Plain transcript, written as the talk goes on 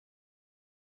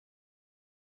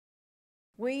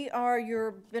We are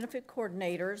your benefit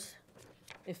coordinators.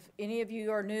 If any of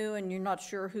you are new and you're not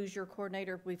sure who's your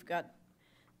coordinator, we've got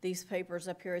these papers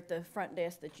up here at the front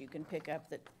desk that you can pick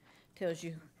up that tells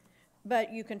you.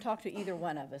 But you can talk to either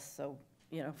one of us, so,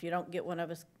 you know, if you don't get one of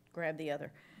us, grab the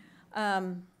other.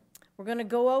 We're going to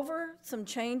go over some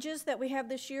changes that we have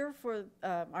this year for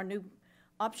our new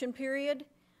option period.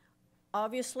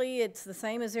 Obviously, it's the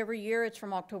same as every year. It's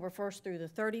from October 1st through the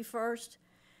 31st.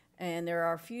 And there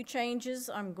are a few changes.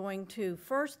 I'm going to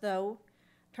first, though,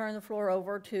 turn the floor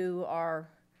over to our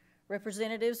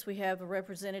representatives. We have a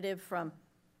representative from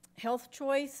Health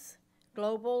Choice,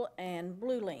 Global, and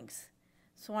Blue Links.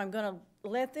 So I'm going to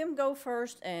let them go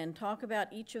first and talk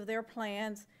about each of their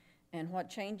plans and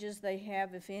what changes they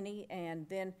have, if any, and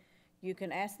then you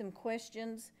can ask them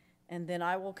questions, and then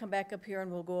I will come back up here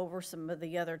and we'll go over some of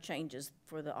the other changes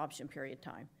for the option period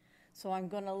time. So I'm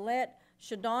going to let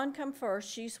Shadon come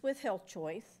first. She's with Health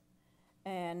Choice,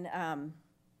 and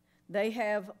they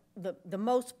have the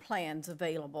most plans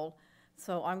available.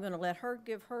 So I'm going to let her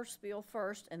give her spiel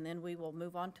first, and then we will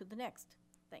move on to the next.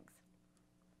 Thanks.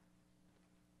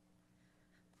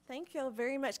 Thank y'all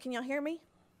very much. Can y'all hear me?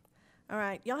 All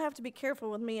right. Y'all have to be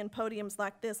careful with me in podiums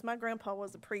like this. My grandpa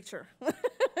was a preacher,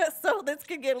 so this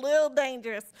could get a little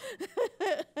dangerous.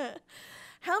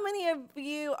 How many of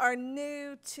you are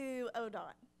new to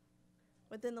ODOT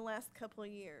within the last couple of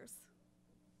years?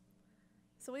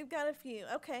 So we've got a few.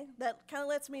 Okay, that kind of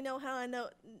lets me know how I know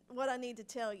what I need to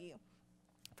tell you.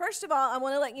 First of all, I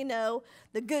want to let you know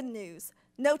the good news.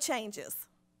 No changes.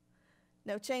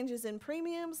 No changes in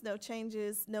premiums, no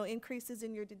changes, no increases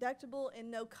in your deductible, and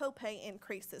no copay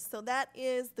increases. So that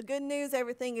is the good news.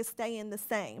 Everything is staying the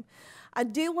same. I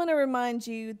do want to remind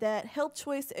you that Health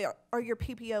Choice are your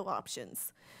PPO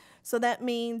options. So that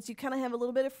means you kind of have a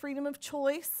little bit of freedom of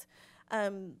choice.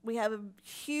 We have a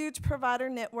huge provider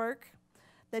network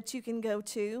that you can go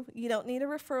to. You don't need a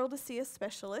referral to see a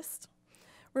specialist.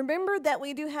 Remember that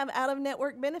we do have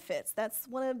out-of-network benefits. That's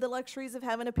one of the luxuries of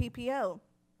having a PPO.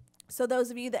 So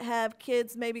those of you that have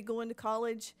kids maybe going to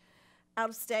college out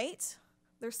of state,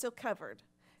 they're still covered.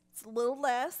 It's a little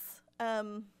less.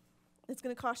 It's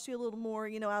going to cost you a little more,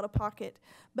 you know, out of pocket,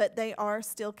 but they are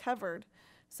still covered.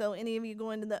 So any of you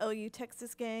going to the OU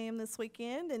Texas game this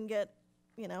weekend and get,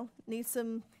 you know, need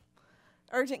some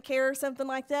urgent care or something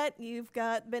like that, you've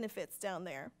got benefits down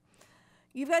there.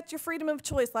 You've got your freedom of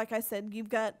choice, like I said. You've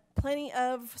got plenty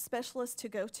of specialists to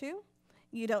go to.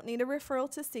 You don't need a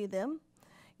referral to see them.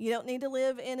 You don't need to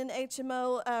live in an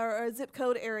HMO or a zip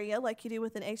code area like you do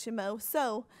with an HMO.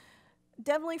 So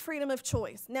definitely freedom of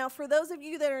choice. Now, for those of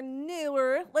you that are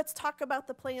newer, let's talk about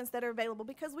the plans that are available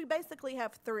because we basically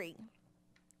have three.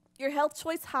 Your Health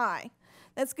Choice High,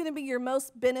 that's going to be your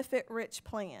most benefit-rich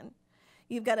plan.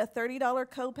 You've got a $30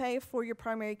 copay for your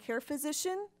primary care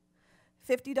physician,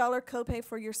 $50 copay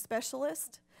for your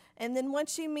specialist, and then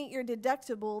once you meet your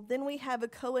deductible, then we have a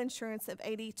co-insurance of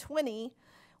 80/20.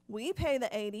 We pay the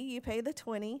 80, you pay the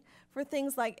 20 for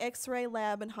things like x-ray,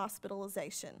 lab, and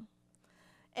hospitalization.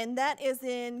 And that is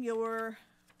in your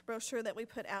brochure that we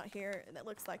put out here that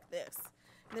looks like this.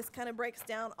 And this kind of breaks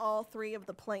down all three of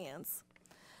the plans.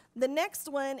 The next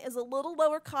one is a little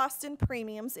lower cost in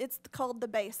premiums. It's called the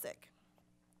Basic.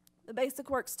 The Basic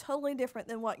works totally different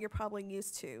than what you're probably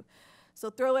used to. So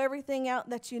throw everything out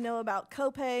that you know about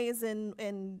copays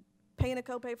and paying a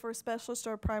copay for a specialist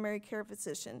or a primary care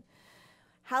physician.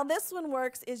 How this one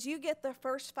works is you get the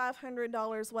first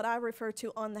 $500, what I refer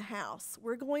to, on the house.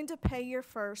 We're going to pay your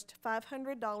first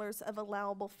 $500 of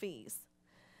allowable fees.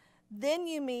 Then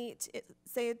you meet,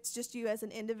 say it's just you as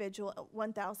an individual,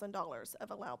 $1,000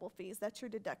 of allowable fees. That's your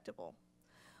deductible.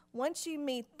 Once you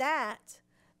meet that,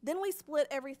 then we split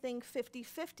everything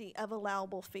 50-50 of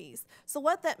allowable fees. So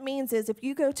what that means is if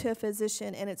you go to a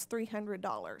physician and it's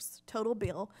 $300 total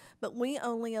bill, but we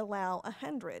only allow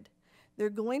 $100, they're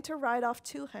going to write off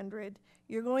 $200.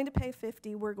 You're going to pay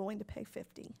 $50. We're going to pay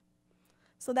 $50.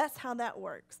 So that's how that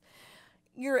works.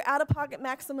 Your out-of-pocket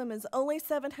maximum is only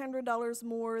 $700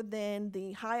 more than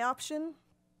the high option.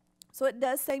 So it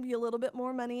does save you a little bit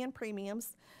more money in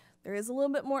premiums. There is a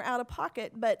little bit more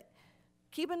out-of-pocket, but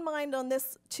keep in mind on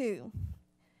this too.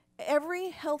 Every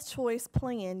Health Choice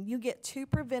plan, you get 2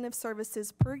 preventive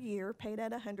services per year paid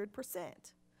at 100%.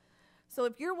 So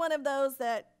if you're one of those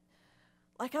that,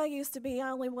 like I used to be, I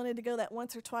only wanted to go that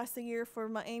once or twice a year for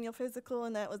my annual physical,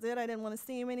 and that was it. I didn't want to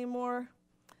see him anymore.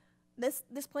 This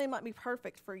plan might be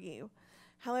perfect for you.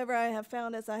 However, I have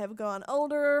found as I have gone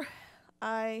older,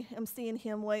 I am seeing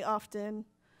him way often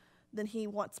than he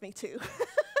wants me to.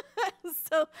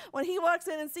 So when he walks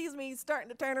in and sees me, he's starting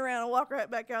to turn around and walk right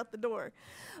back out the door.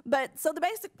 But so the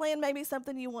basic plan may be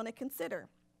something you want to consider.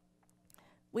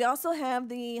 We also have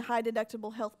the high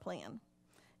deductible health plan.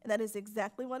 And that is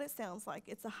exactly what it sounds like.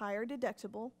 It's a higher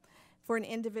deductible. For an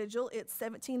individual, it's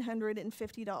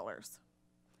 $1,750.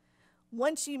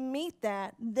 Once you meet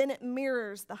that, then it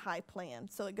mirrors the high plan.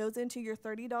 So it goes into your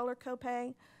 $30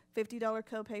 copay, $50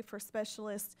 copay for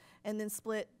specialists, and then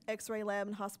split x-ray lab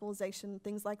and hospitalization,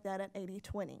 things like that at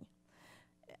 80/20.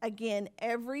 Again,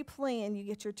 every plan, you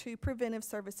get your 2 preventive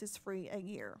services free a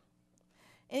year.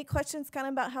 Any questions kind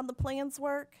of about how the plans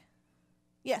work?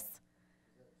 Yes.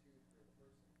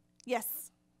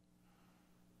 Yes.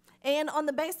 And on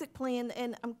the basic plan,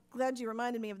 and I'm glad you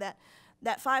reminded me of that,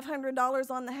 that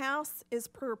 $500 on the house is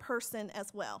per person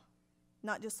as well,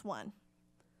 not just one.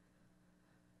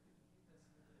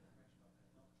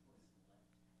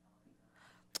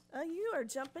 You are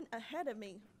jumping ahead of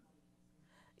me.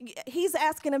 He's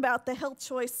asking about the Health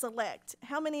Choice Select.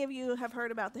 How many of you have heard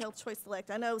about the Health Choice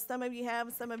Select? I know some of you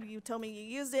have. Some of you told me you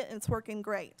used it, and it's working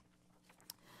great.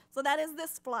 So that is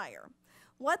this flyer.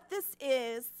 What this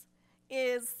is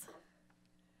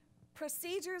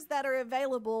procedures that are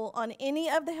available on any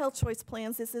of the Health Choice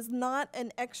plans. This is not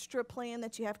an extra plan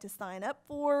that you have to sign up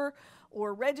for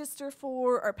or register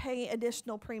for or pay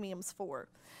additional premiums for.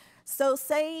 So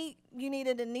say you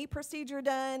needed a knee procedure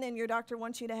done and your doctor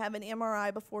wants you to have an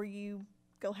MRI before you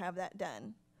go have that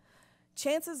done.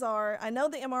 Chances are, I know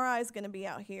the MRI is going to be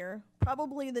out here,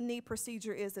 probably the knee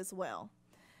procedure is as well.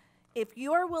 If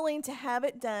you are willing to have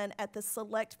it done at the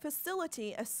select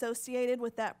facility associated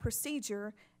with that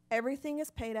procedure, everything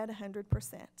is paid at 100%.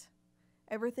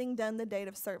 Everything done the date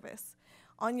of service.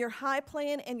 On your high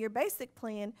plan and your basic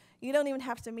plan, you don't even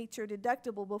have to meet your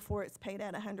deductible before it's paid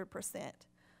at 100%.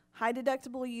 High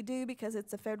deductible you do because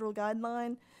it's a federal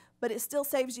guideline, but it still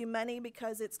saves you money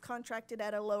because it's contracted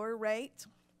at a lower rate.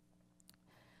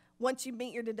 Once you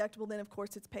meet your deductible, then of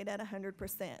course it's paid at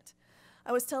 100%.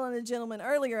 I was telling a gentleman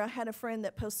earlier, I had a friend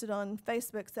that posted on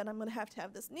Facebook, said I'm going to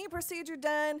have this knee procedure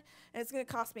done, and it's going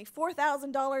to cost me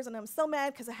 $4,000, and I'm so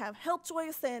mad because I have Health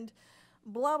Choice and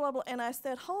blah, blah, blah. And I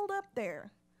said, hold up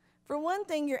there. For one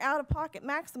thing, your out-of-pocket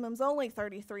maximum is only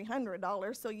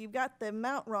 $3,300, so you've got the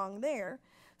amount wrong there.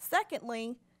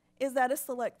 Secondly, is that a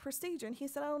select procedure? And he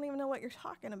said, I don't even know what you're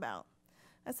talking about.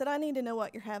 I said, I need to know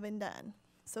what you're having done.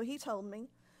 So he told me.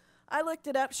 I looked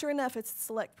it up. Sure enough, it's a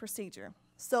select procedure.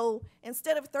 So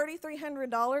instead of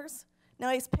 $3,300, now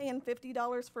he's paying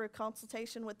 $50 for a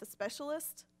consultation with the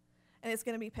specialist, and it's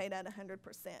going to be paid at 100%.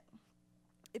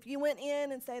 If you went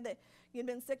in and say that you'd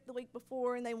been sick the week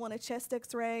before and they want a chest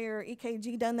x-ray or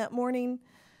EKG done that morning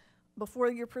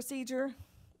before your procedure,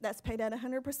 that's paid at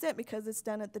 100% because it's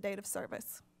done at the date of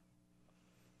service.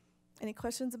 Any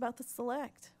questions about the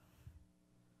select?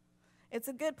 It's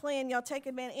a good plan. Y'all take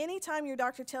advantage. Anytime your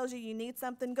doctor tells you you need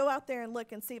something, go out there and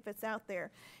look and see if it's out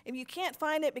there. If you can't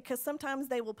find it, because sometimes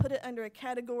they will put it under a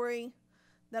category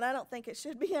that I don't think it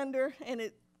should be under,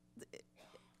 and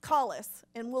call us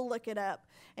and we'll look it up.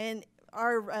 And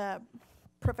our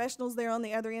professionals there on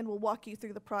the other end will walk you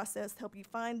through the process, help you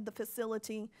find the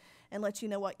facility, and let you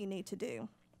know what you need to do.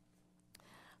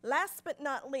 Last but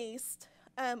not least,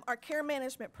 our care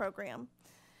management program.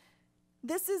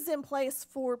 This is in place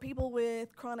for people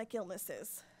with chronic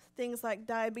illnesses, things like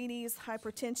diabetes,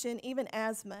 hypertension, even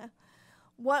asthma.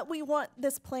 What we want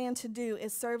this plan to do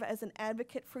is serve as an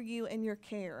advocate for you and your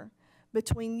care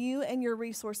between you and your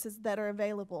resources that are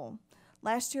available.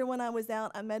 Last year when I was out,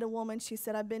 I met a woman. She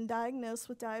said, I've been diagnosed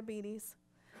with diabetes.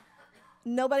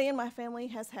 Nobody in my family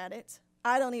has had it.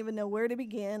 I don't even know where to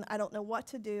begin. I don't know what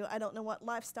to do. I don't know what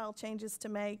lifestyle changes to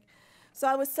make. So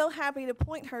I was so happy to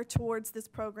point her towards this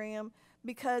program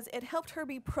because it helped her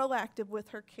be proactive with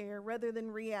her care rather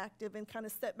than reactive and kind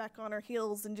of sit back on her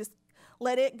heels and just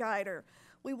let it guide her.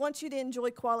 We want you to enjoy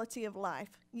quality of life.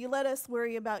 You let us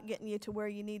worry about getting you to where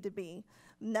you need to be,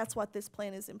 and that's what this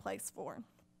plan is in place for.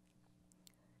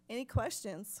 Any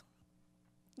questions?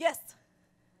 Yes?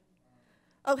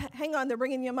 Oh, hang on, they're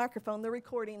bringing you a microphone. They're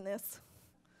recording this.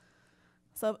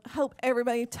 So I hope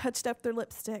everybody touched up their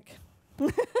lipstick.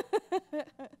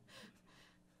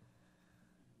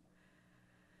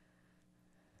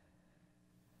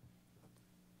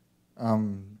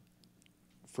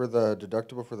 For the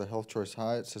deductible for the Health Choice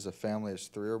High, it says a family is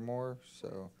 3 or more.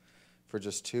 So for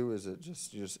just 2, is it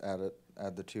just you just add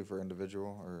the 2 for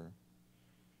individual, or?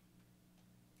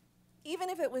 Even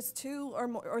if it was 2 or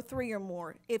more, or 3 or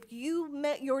more, if you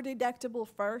met your deductible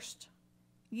first,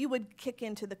 you would kick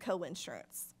into the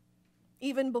co-insurance,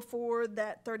 even before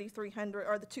that $3,300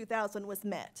 or the $2,000 was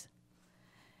met.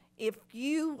 if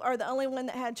you are the only one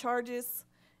that had charges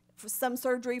for some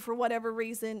surgery for whatever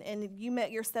reason, and you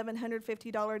met your $750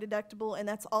 deductible, and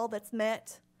that's all that's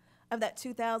met of that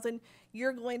 $2,000,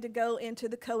 you're going to go into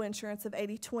the co-insurance of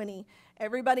 80/20.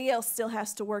 Everybody else still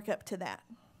has to work up to that.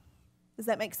 Does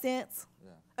that make sense?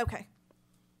 Yeah. Okay.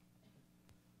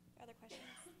 Other questions?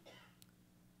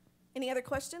 Any other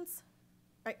questions?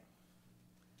 All right.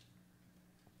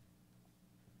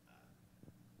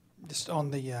 Just on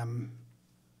the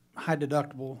high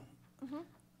deductible,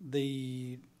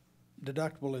 the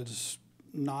deductible is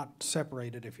not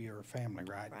separated if you're a family,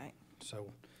 right? Right.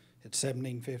 So it's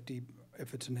 $1,750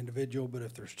 if it's an individual, but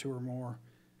if there's two or more,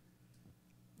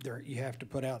 you have to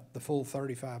put out the full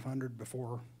 $3,500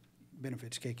 before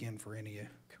benefits kick in for any.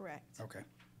 Correct. Okay.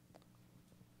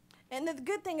 And the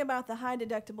good thing about the high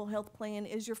deductible health plan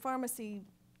is your pharmacy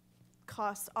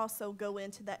costs also go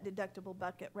into that deductible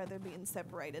bucket rather than being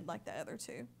separated like the other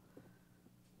two.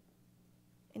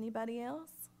 Anybody else?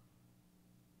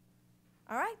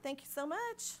 All right, thank you so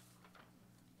much.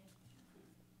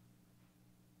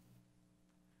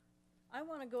 I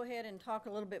want to go ahead and talk a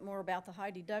little bit more about the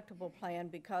high deductible plan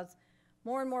because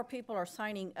more and more people are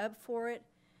signing up for it.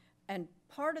 And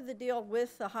part of the deal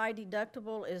with the high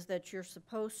deductible is that you're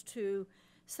supposed to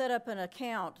set up an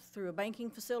account through a banking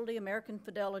facility. American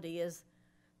Fidelity is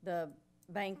the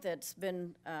bank that's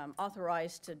been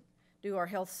authorized to do our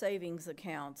health savings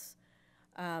accounts.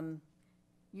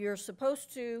 You're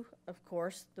supposed to, of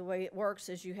course, the way it works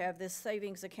is you have this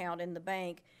savings account in the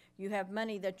bank. You have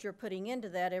money that you're putting into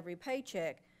that every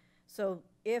paycheck. So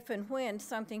if and when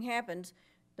something happens,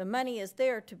 the money is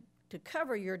there to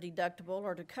cover your deductible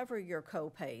or to cover your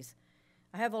co-pays.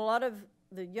 I have a lot of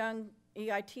the young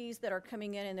EITs that are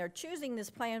coming in and they're choosing this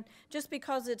plan just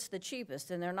because it's the cheapest,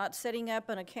 and they're not setting up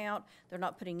an account, they're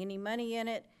not putting any money in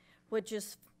it, which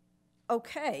is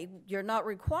okay. You're not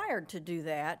required to do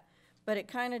that, but it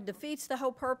kind of defeats the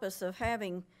whole purpose of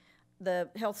having the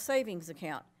health savings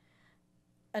account.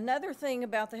 Another thing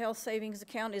about the health savings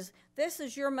account is this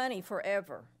is your money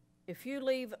forever. If you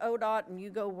leave ODOT and you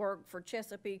go work for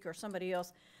Chesapeake or somebody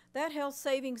else, that health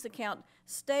savings account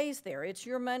stays there. It's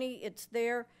your money, it's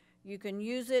there. You can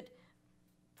use it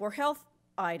for health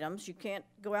items. You can't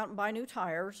go out and buy new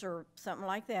tires or something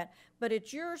like that, but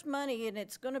it's yours money and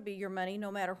it's going to be your money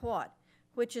no matter what,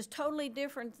 which is totally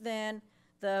different than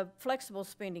the flexible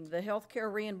spending, the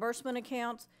healthcare reimbursement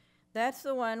accounts. That's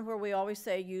the one where we always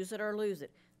say use it or lose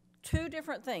it. Two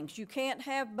different things. You can't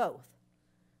have both.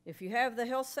 If you have the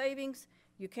health savings,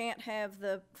 you can't have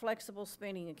the flexible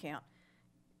spending account.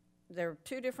 They're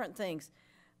two different things.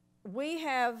 We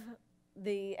have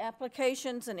the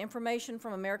applications and information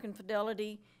from American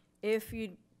Fidelity. If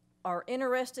you are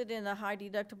interested in a high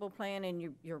deductible plan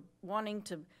and you're wanting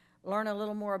to learn a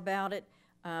little more about it,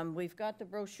 we've got the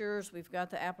brochures, we've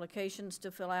got the applications to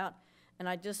fill out, and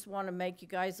I just want to make you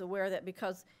guys aware of that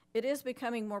because it is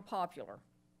becoming more popular,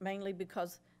 mainly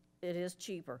because it is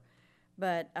cheaper.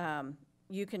 But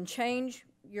you can change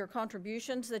your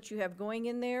contributions that you have going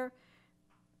in there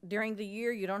during the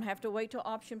year. You don't have to wait till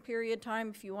option period time.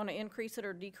 If you want to increase it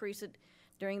or decrease it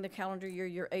during the calendar year,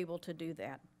 you're able to do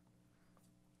that.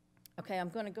 Okay, I'm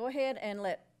going to go ahead and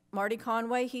let Marty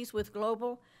Conway, he's with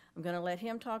Global, I'm going to let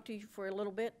him talk to you for a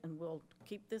little bit, and we'll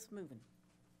keep this moving.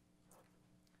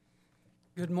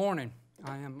 Good morning.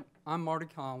 I'm Marty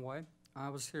Conway. I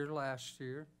was here last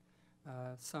year.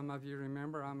 Some of you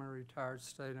remember I'm a retired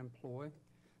state employee,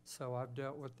 so I've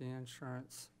dealt with the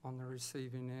insurance on the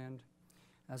receiving end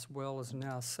as well as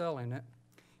now selling it.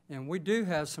 And we do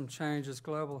have some changes.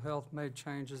 Global Health made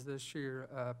changes this year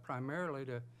primarily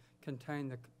to contain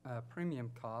the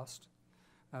premium cost.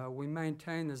 We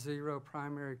maintain the zero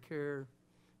primary care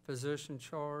physician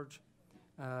charge.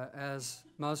 As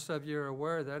most of you are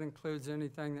aware, that includes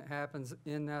anything that happens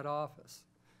in that office.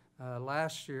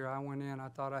 Last year I went in, I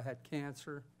thought I had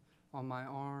cancer on my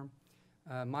arm.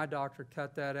 My doctor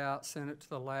cut that out, sent it to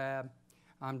the lab.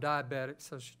 I'm diabetic,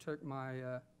 so she took my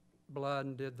blood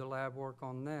and did the lab work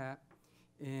on that.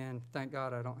 And thank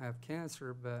God I don't have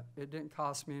cancer, but it didn't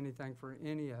cost me anything for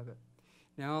any of it.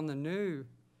 Now on the new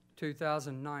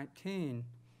 2019,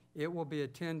 it will be a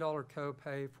 $10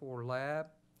 copay for lab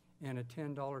and a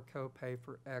 $10 copay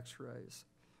for x-rays,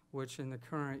 which in the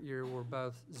current year were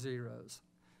both zeros.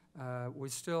 We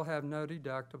still have no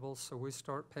deductibles, so we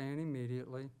start paying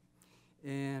immediately.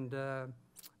 And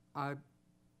I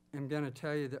am going to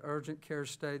tell you the urgent care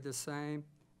stayed the same,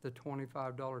 the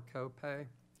 $25 copay.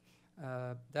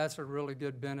 That's a really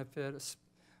good benefit.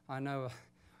 I know,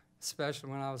 especially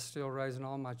when I was still raising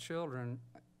all my children,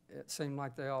 it seemed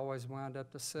like they always wound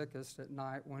up the sickest at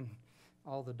night when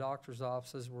all the doctor's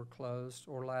offices were closed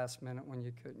or last minute when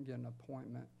you couldn't get an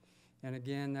appointment. And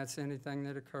again, that's anything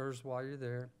that occurs while you're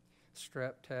there.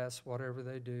 Strep tests, whatever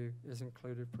they do, is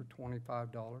included for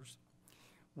 $25.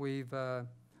 We've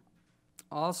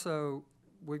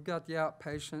we've got the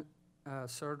outpatient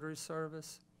surgery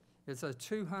service. It's a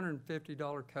 $250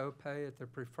 copay at the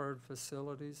preferred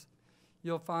facilities.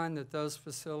 You'll find that those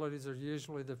facilities are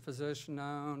usually the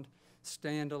physician-owned,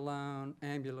 standalone,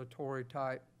 ambulatory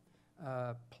type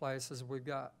places. We've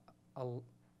got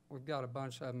a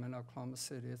bunch of them in Oklahoma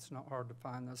City. It's not hard to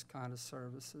find those kind of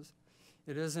services.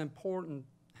 It is important,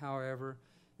 however,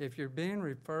 if you're being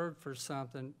referred for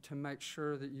something, to make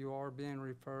sure that you are being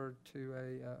referred to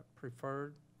a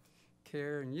preferred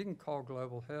care, and you can call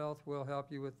Global Health. We'll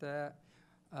help you with that.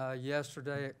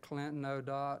 Yesterday at Clinton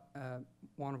ODOT,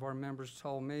 one of our members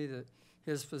told me that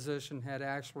his physician had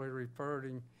actually referred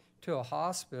him to a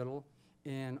hospital,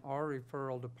 and our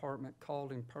referral department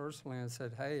called him personally and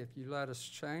said, hey, if you let us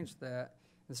change that,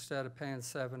 instead of paying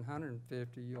 $750,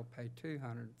 you'll pay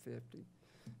 $250.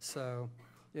 So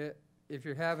if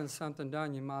you're having something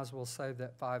done, you might as well save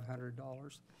that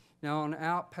 $500. Now, on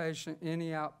outpatient, any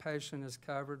outpatient is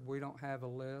covered. We don't have a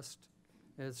list.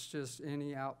 It's just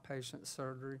any outpatient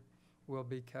surgery will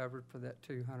be covered for that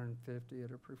 $250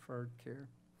 at a preferred care.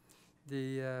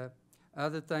 The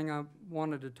other thing I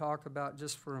wanted to talk about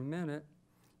just for a minute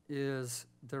is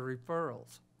the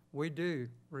referrals. We do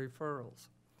referrals.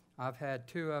 I've had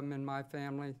 2 of them in my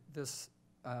family this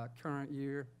current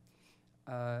year.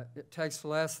 It takes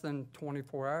less than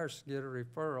 24 hours to get a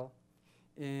referral,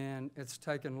 and it's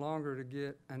taken longer to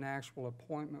get an actual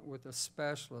appointment with a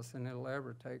specialist than it'll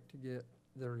ever take to get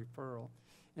the referral.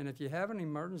 And if you have an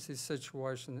emergency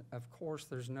situation, of course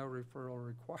there's no referral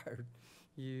required.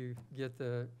 You get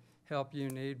the help you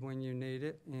need when you need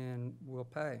it, and we'll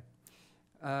pay.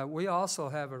 We also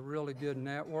have a really good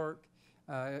network.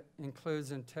 It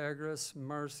includes Integris,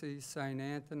 Mercy, St.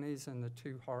 Anthony's, and the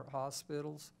 2 heart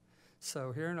hospitals.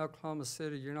 So here in Oklahoma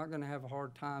City, you're not going to have a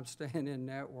hard time staying in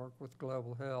network with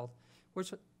Global Health,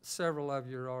 which several of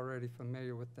you are already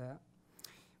familiar with that.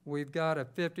 We've got a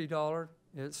 $50,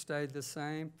 it stayed the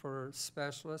same for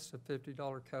specialists, a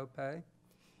 $50 copay.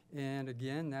 And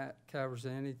again, that covers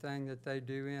anything that they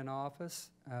do in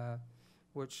office,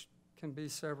 which can be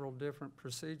several different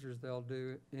procedures they'll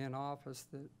do in office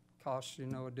that cost you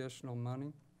no additional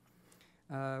money.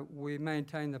 We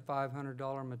maintain the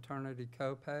 $500 maternity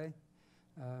copay.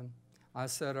 I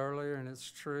said earlier, and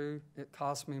it's true, it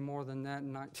cost me more than that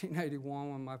in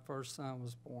 1981 when my first son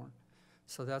was born.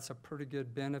 So that's a pretty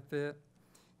good benefit.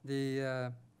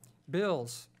 The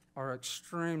bills are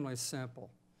extremely simple.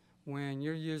 When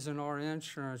you're using our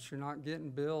insurance, you're not getting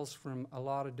bills from a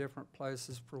lot of different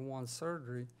places for one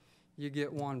surgery. You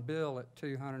get one bill at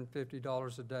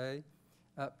 $250 a day,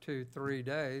 up to 3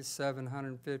 days,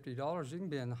 $750. You can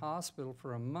be in the hospital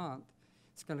for a month.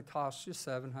 It's going to cost you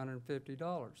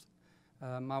 $750.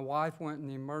 My wife went in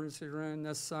the emergency room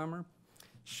this summer.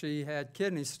 She had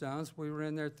kidney stones. We were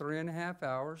in there 3.5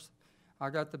 hours. I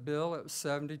got the bill, it was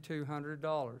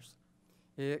 $7,200.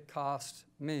 It cost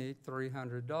me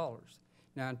 $300.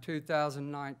 Now in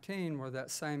 2019, where that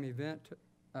same event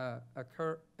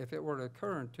if it were to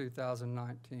occur in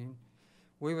 2019,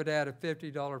 we would add a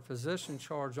 $50 physician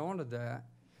charge onto that,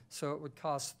 so it would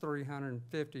cost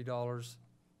 $350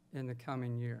 in the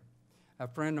coming year. A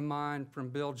friend of mine from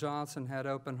Bill Johnson had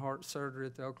open heart surgery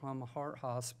at the Oklahoma Heart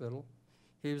Hospital.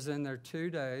 He was in there 2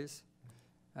 days.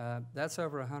 That's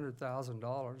over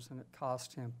 $100,000, and it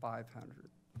cost him $500.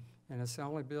 And it's the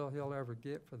only bill he'll ever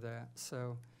get for that.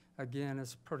 So again,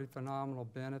 it's a pretty phenomenal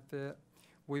benefit.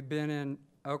 We've been in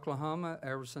Oklahoma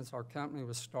ever since our company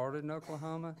was started in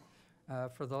Oklahoma.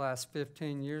 For the last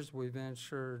 15 years, we've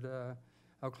insured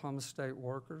Oklahoma State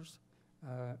workers,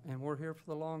 and we're here for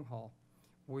the long haul.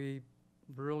 We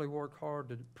really work hard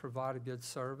to provide a good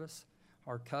service.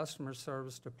 Our customer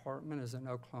service department is in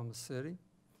Oklahoma City.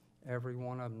 Every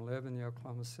one of them live in the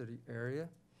Oklahoma City area,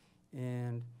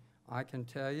 and I can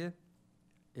tell you,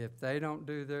 if they don't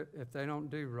do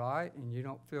right and you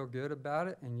don't feel good about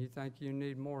it and you think you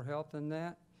need more help than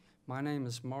that, my name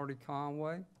is Marty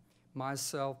Conway. My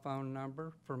cell phone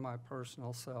number for my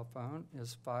personal cell phone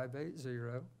is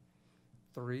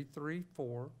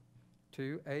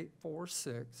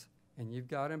 580-334-2846. And you've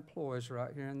got employees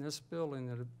right here in this building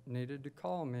that have needed to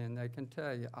call me, and they can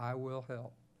tell you, I will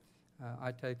help.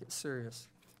 I take it serious.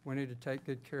 We need to take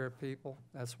good care of people.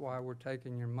 That's why we're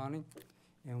taking your money.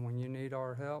 And when you need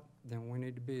our help, then we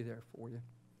need to be there for you.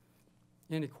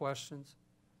 Any questions?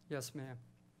 Yes, ma'am.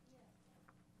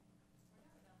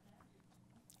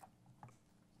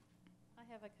 I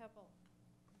have a couple.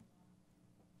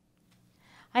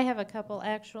 I have a couple,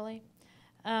 actually.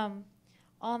 On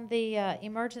the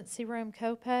emergency room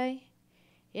copay,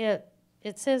 it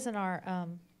says in our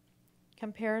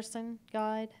comparison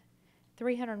guide,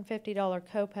 $350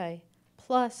 copay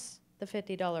plus the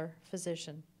 $50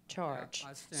 physician charge.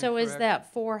 I stand So is corrected.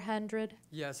 that 400?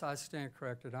 Yes, I stand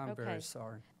corrected. I'm Okay. very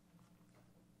sorry.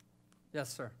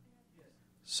 Yes, sir.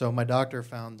 So my doctor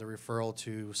found the referral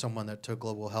to someone that took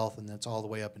Global Health, and that's all the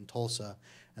way up in Tulsa,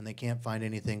 and they can't find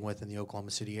anything within the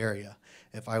Oklahoma City area.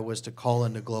 If I was to call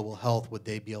into Global Health, would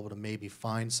they be able to maybe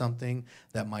find something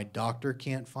that my doctor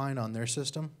can't find on their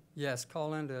system? Yes,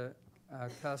 call into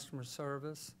customer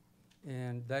service,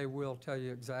 and they will tell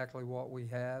you exactly what we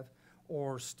have,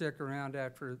 or stick around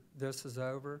after this is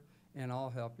over, and I'll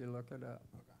help you look it up.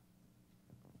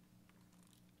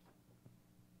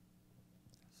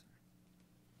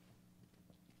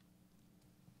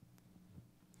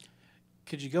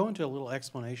 Could you go into a little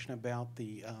explanation about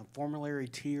the formulary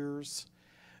tiers,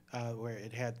 where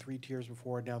it had 3 tiers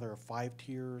before, now there are 5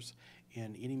 tiers,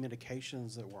 and any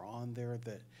medications that were on there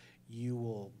that you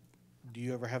will, do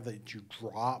you ever have that you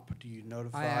drop? Do you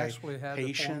notify actually had the form-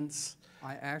 patients?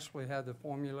 I actually have the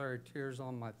formulary tiers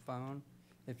on my phone.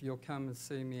 If you'll come and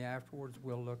see me afterwards,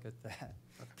 we'll look at that.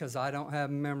 Because I don't have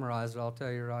them memorized, I'll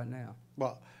tell you right now.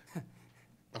 Well,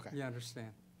 okay. You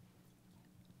understand?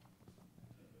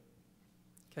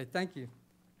 Okay, thank you.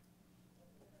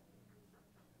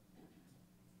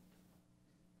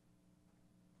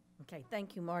 Okay,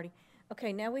 thank you, Marty.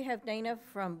 Okay, now we have Dana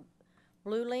from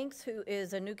Blue Links, who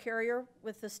is a new carrier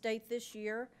with the state this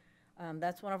year.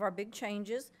 That's one of our big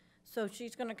changes. So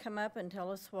she's going to come up and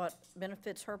tell us what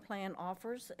benefits her plan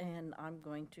offers, and I'm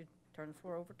going to turn the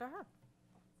floor over to her.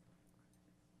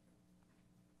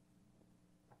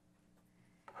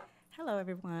 Hello,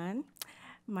 everyone.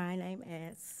 My name,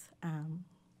 as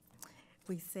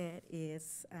we said,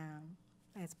 is,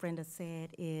 as Brenda said,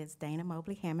 is Dana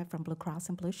Mobley Hammond from Blue Cross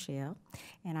and Blue Shield,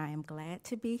 and I am glad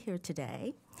to be here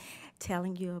today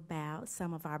telling you about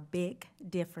some of our big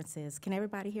differences. Can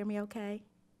everybody hear me okay?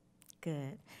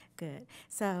 Good, good.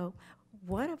 So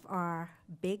one of our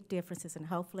big differences, and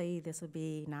hopefully this will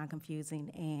be non-confusing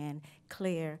and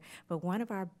clear, but one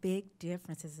of our big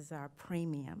differences is our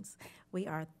premiums. We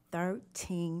are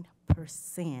 13%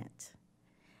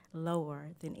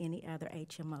 lower than any other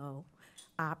HMO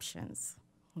options,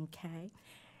 okay?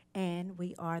 And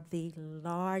we are the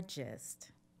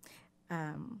largest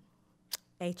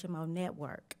HMO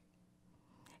network,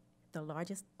 the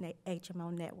largest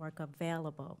HMO network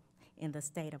available in the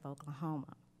state of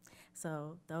Oklahoma.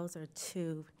 So those are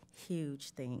 2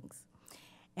 huge things.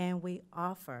 And we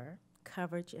offer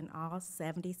coverage in all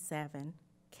 77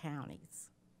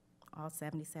 counties, all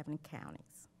 77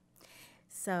 counties.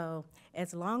 So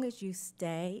as long as you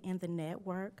stay in the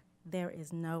network, there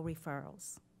is no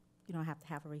referrals. You don't have to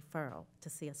have a referral to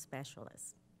see a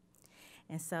specialist.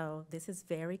 And so this is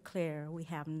very clear. We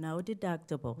have no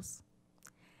deductibles.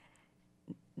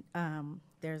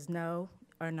 There's no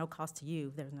cost to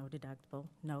you. There's no deductible,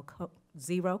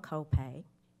 zero copay.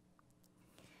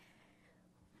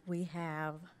 We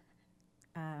have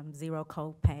zero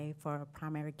copay for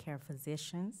primary care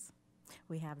physicians.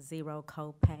 We have zero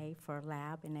copay for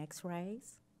lab and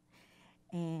x-rays.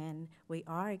 And we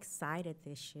are excited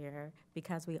this year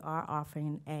because we are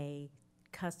offering a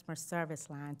customer service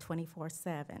line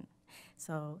 24/7.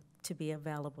 So to be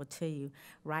available to you.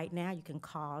 Right now you can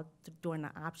call during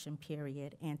the option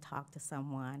period and talk to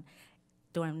someone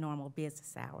during normal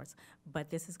business hours. But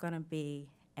this is going to be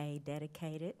a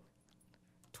dedicated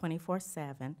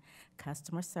 24/7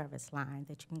 customer service line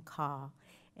that you can call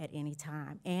at any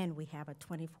time. And we have a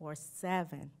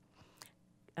 24/7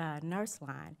 nurse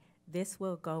line. This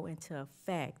will go into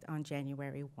effect on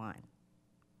January 1.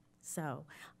 So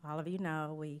all of you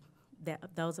know,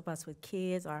 those of us with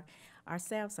kids or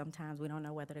ourselves sometimes, we don't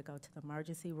know whether to go to the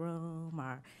emergency room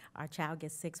or our child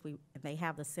gets sick, they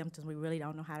have the symptoms, we really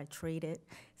don't know how to treat it.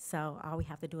 So all we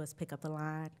have to do is pick up the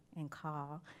line and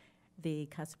call the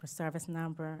customer service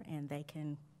number, and they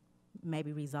can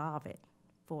maybe resolve it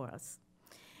for us.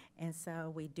 And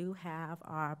so we do have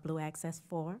our Blue Access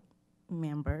 4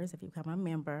 members, if you become a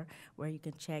member, where you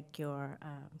can check your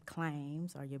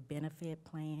claims or your benefit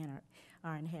plan, or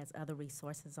and it has other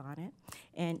resources on it.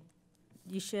 And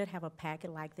you should have a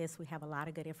packet like this. We have a lot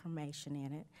of good information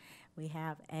in it. We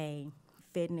have a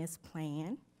fitness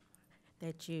plan,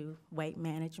 weight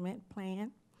management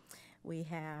plan. We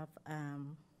have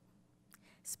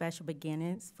special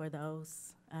beginnings for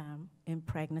those in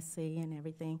pregnancy and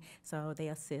everything, so they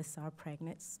assist our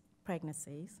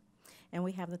pregnancies. And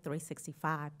we have the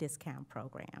 365 discount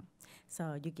program.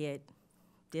 So you get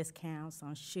discounts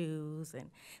on shoes, and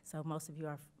so most of you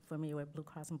are familiar with Blue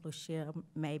Cross and Blue Shield,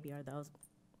 maybe are those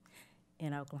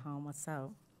in Oklahoma.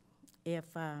 So if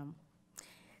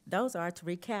those are, to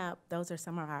recap, those are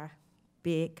some of our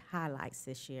big highlights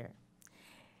this year.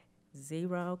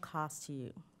 Zero cost to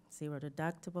you, zero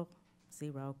deductible,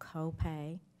 zero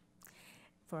copay.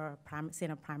 For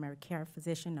seeing a primary care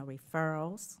physician, no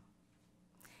referrals.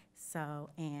 So,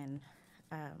 and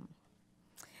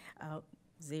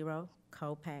zero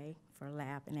copay for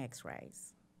lab and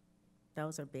x-rays.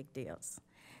 Those are big deals.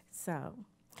 So,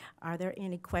 are there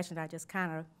any questions? I just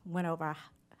kind of went over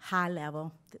high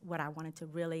level, what I wanted to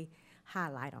really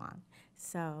highlight on.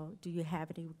 So, do you have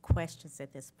any questions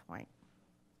at this point?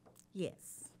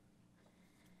 Yes.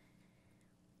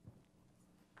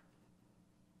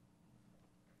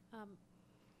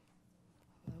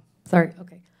 Sorry,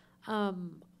 okay.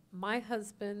 My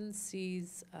husband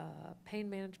sees a pain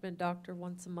management doctor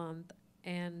once a month,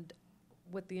 and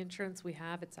with the insurance we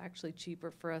have, it's actually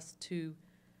cheaper for us to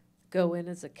go in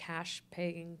as a cash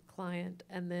paying client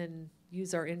and then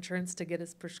use our insurance to get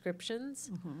his prescriptions.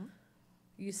 Mm-hmm.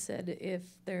 You said if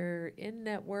they're in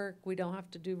network, we don't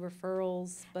have to do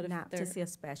referrals, but if Not they're to see a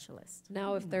specialist.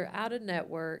 now if they're out of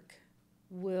network,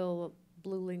 will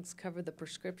Blue Links cover the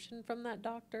prescription from that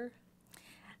doctor?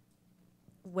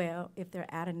 Well, if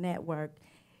they're out of network,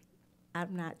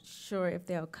 I'm not sure if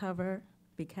they'll cover,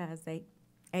 because they,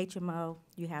 HMO,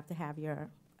 you have to have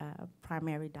your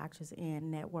primary doctors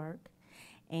in network.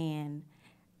 And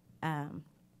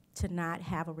to not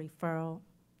have a referral,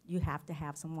 you have to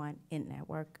have someone in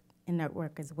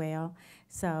network as well.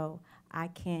 So I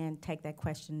can take that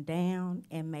question down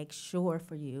and make sure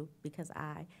for you, because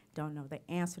I don't know the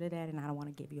answer to that, and I don't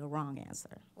want to give you a wrong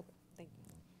answer. Okay, thank you.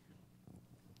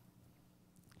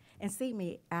 And see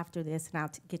me after this, and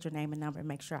I'll get your name and number and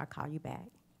make sure I call you back.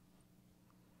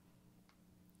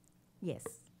 Yes.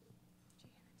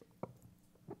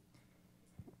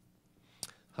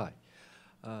 Hi.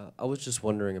 I was just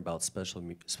wondering about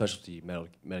specialty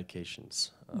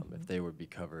medications, if they would be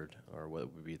covered, or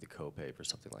what would be the copay for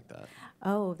something like that.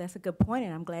 Oh, that's a good point,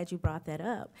 and I'm glad you brought that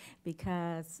up,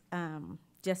 because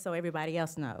just so everybody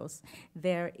else knows,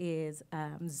 there is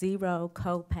zero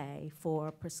copay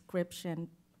for prescription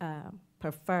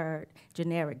preferred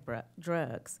generic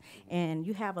drugs. And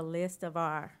you have a list of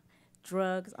our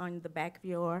drugs on the back of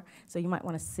your, so you might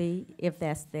want to see if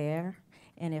that's there.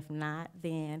 And if not,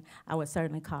 then I would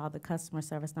certainly call the customer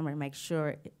service number and make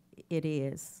sure it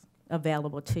is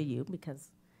available to you, because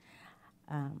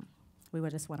we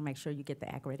would just want to make sure you get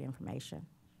the accurate information.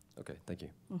 Okay, thank you.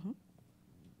 Mm-hmm.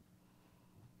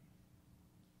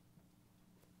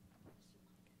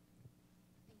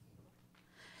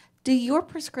 Do your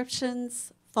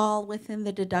prescriptions fall within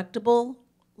the deductible,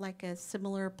 like a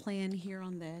similar plan here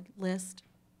on the list?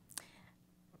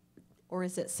 Or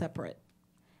is it separate?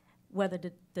 Well,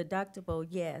 the deductible,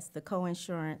 yes. The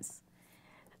coinsurance,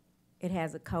 it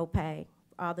has a copay.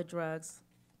 All the drugs,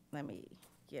 let me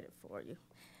get it for you.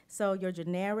 So your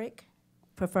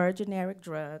preferred generic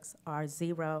drugs are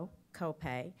zero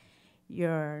copay.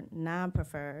 Your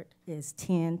non-preferred is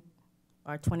 10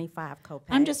 or 25 copay.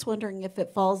 I'm just wondering if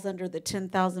it falls under the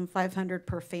 $10,500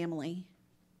 per family.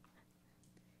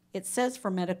 It says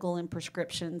for medical and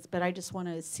prescriptions, but I just want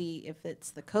to see if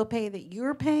it's the copay that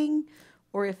you're paying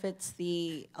or if it's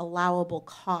the allowable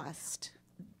cost.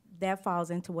 That falls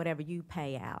into whatever you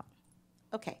pay out.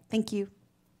 Okay, thank you.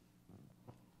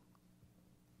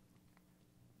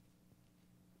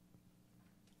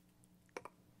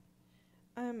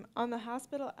 On the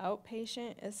hospital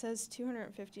outpatient, it says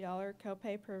 $250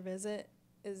 copay per visit.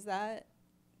 Is that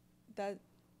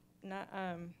not,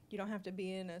 you don't have to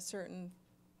be in a certain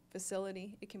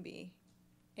facility? It can be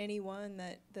any one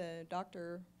that the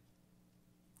doctor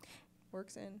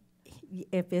works in?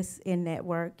 If it's in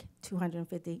network,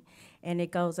 $250, and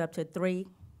it goes up to 3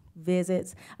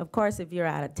 visits. Of course, if you're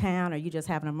out of town or you just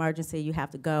have an emergency, you have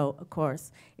to go, of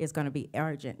course, it's going to be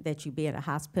urgent that you be in a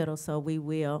hospital, so we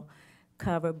will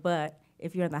cover. But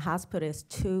if you're in the hospital, it's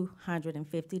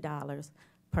 $250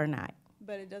 per night.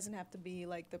 But it doesn't have to be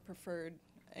like the preferred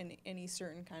in any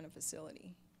certain kind of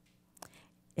facility.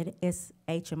 It's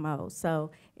HMO, so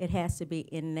it has to be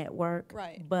in network.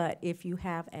 Right. But if you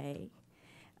have a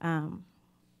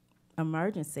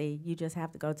emergency, you just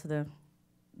have to go to the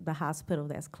hospital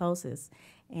that's closest,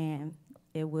 and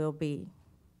we will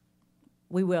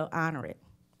honor it,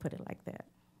 put it like that.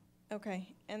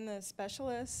 Okay, and the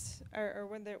specialist, or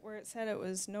where it said it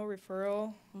was no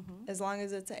referral, Mhm. as long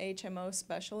as it's a HMO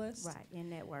specialist? Right,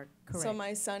 in-network, correct. So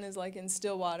my son is like in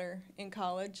Stillwater in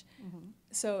college. Mhm.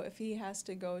 So if he has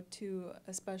to go to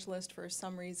a specialist for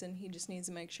some reason, he just needs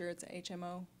to make sure it's a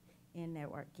HMO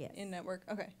In-network, yes. in-network?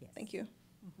 Okay, Yes. thank you.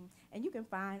 Mhm. And you can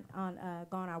find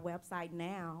go on our website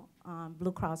now,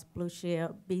 Blue Cross Blue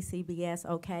Shield,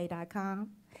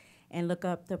 bcbsok.com, and look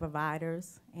up the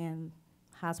providers and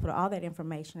hospital. All that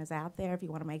information is out there if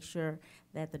you want to make sure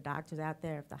that the doctor's out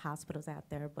there, if the hospital's out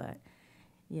there. But,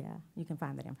 yeah, you can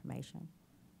find that information.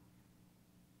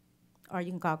 Or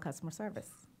you can call customer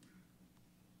service.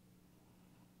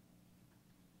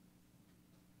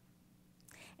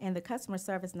 And the customer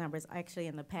service number is actually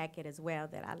in the packet as well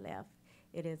that I left.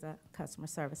 It is a customer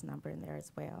service number in there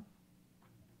as well.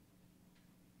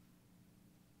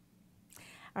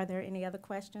 Are there any other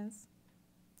questions?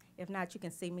 If not, you can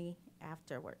see me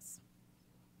afterwards.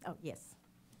 Oh, yes.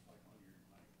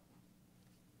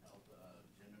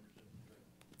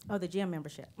 Oh, the gym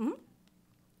membership. Mm-hmm.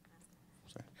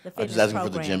 Sorry. The I was fitness just asking for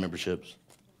the program. gym memberships.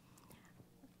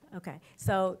 Okay,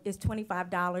 so it's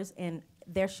 $25, and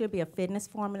there should be a fitness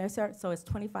formula, sir. So it's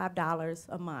 $25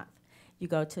 a month. You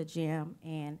go to a gym,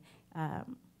 and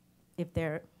if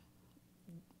they're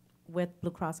with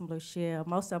Blue Cross and Blue Shield,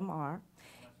 most of them are.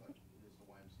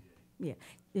 Yeah,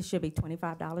 it should be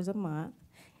 $25 a month.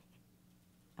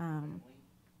 I'm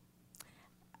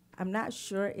not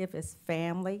sure if it's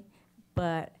family,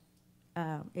 but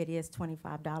it is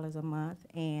 $25 a month,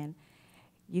 and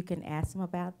you can ask them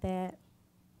about that.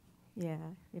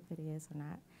 Yeah, if it is or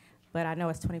not. But I know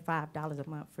it's $25 a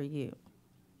month for you,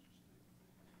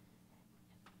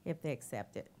 if they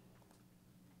accept it.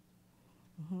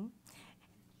 Mm-hmm.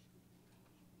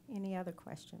 Any other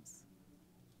questions?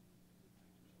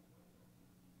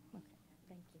 Okay,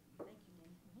 thank you. Thank you,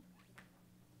 Nan.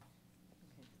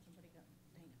 Okay, somebody got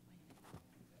Dana.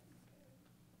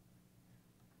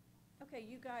 Okay,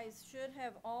 you guys should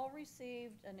have all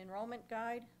received an enrollment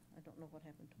guide. I don't know what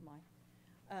happened to mine.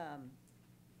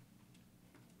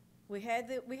 We have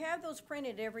those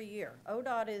printed every year.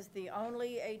 ODOT is the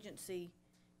only agency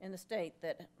in the state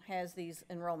that has these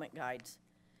enrollment guides.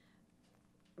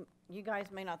 You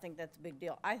guys may not think that's a big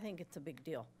deal. I think it's a big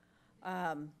deal.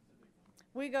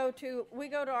 We go to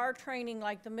our training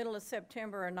like the middle of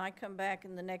September, and I come back,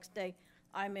 and the next day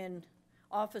I'm in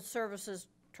office services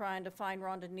trying to find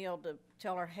Rhonda Neal to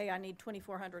tell her, hey, I need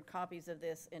 2,400 copies of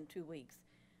this in 2 weeks,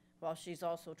 while she's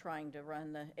also trying to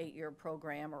run the 8-year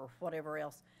program or whatever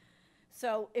else.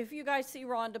 So if you guys see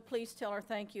Rhonda, please tell her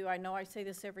thank you. I know I say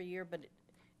this every year, but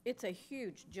it's a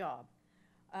huge job.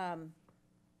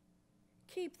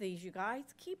 Keep these, you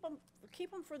guys. Keep them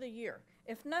for the year.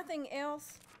 If nothing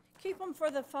else, keep them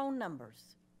for the phone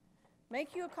numbers.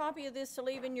 Make you a copy of this to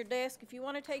leave in your desk. If you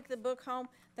want to take the book home,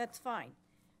 that's fine.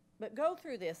 But go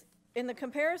through this. In the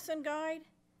comparison guide,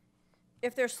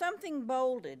 if there's something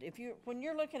bolded, when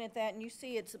you're looking at that and you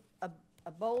see it's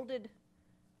a bolded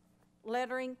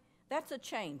lettering, that's a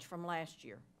change from last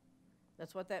year.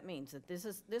 That's what that means, that this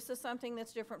is something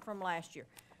that's different from last year.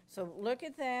 So look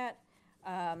at that.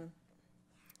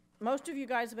 Most of you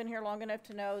guys have been here long enough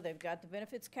to know they've got the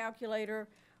benefits calculator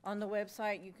on the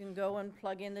website. You can go and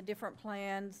plug in the different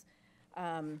plans.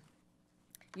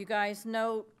 You guys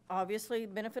know, obviously,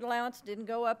 benefit allowance didn't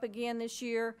go up again this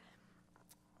year.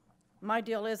 My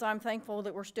deal is I'm thankful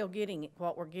that we're still getting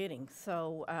what we're getting.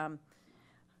 So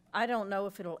I don't know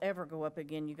if it'll ever go up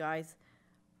again, you guys.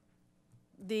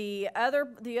 The other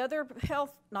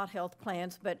not health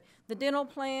plans, but the dental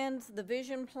plans, the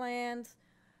vision plans,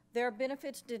 their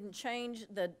benefits didn't change.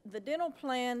 The dental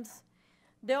plans,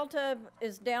 Delta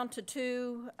is down to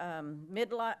 2,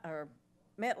 MetLife,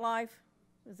 MetLife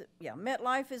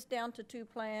is down to 2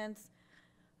 plans.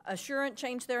 Assurant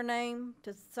changed their name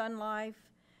to Sun Life.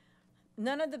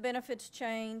 None of the benefits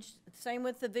changed. Same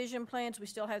with the vision plans. We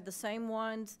still have the same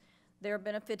ones. Their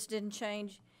benefits didn't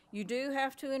change. You do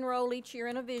have to enroll each year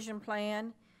in a vision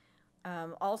plan.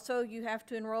 Also, you have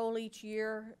to enroll each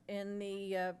year in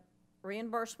the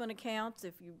reimbursement accounts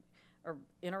if you are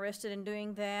interested in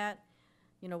doing that.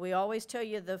 You know, we always tell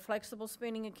you the flexible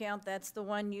spending account, that's the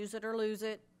one, use it or lose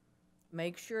it.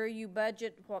 Make sure you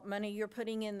budget what money you're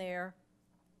putting in there.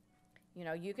 You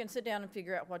know, you can sit down and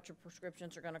figure out what your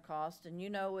prescriptions are going to cost, and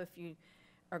you know if you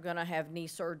are going to have knee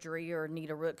surgery or need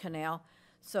a root canal.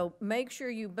 So make sure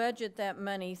you budget that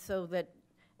money so that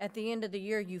at the end of the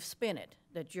year you've spent it,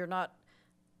 that you're not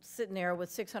sitting there with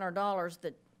 $600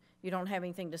 that you don't have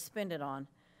anything to spend it on.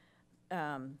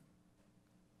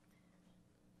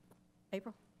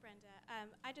 April? Brenda,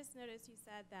 I just noticed you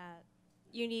said that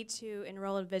you need to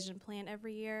enroll a vision plan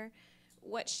every year.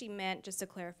 What she meant, just to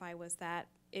clarify, was that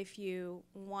if you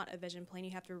want a vision plan,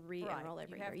 you have to re-enroll Right,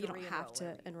 every you year. have You to don't have re-enroll to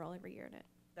every year. enroll every year in it.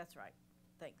 That's right.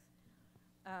 Thanks.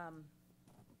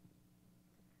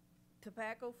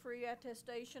 Tobacco-free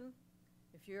attestation.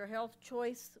 If you're a Health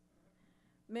Choice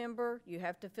member, you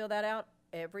have to fill that out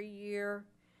every year.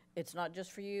 It's not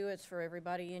just for you, it's for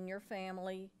everybody in your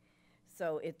family.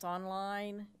 So it's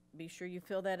online. Be sure you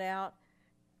fill that out.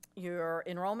 Your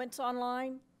enrollment's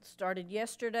online. Started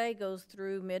yesterday, goes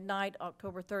through midnight,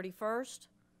 October 31st.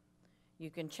 You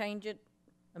can change it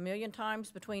a million times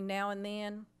between now and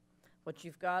then. What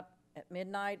you've got at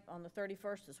midnight on the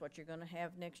 31st is what you're going to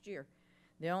have next year.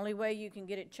 The only way you can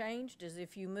get it changed is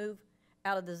if you move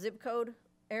out of the zip code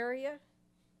area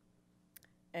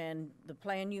and the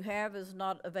plan you have is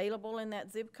not available in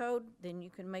that zip code, then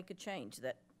you can make a change.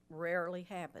 That rarely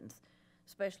happens,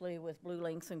 especially with Blue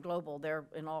Links and Global. They're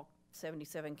in all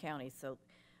 77 counties, so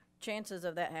chances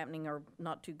of that happening are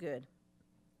not too good.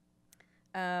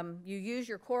 You use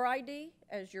your core ID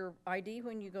as your ID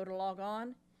when you go to log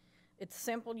on. It's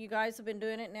simple. You guys have been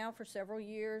doing it now for several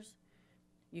years.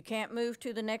 You can't move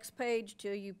to the next page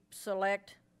till you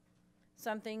select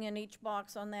something in each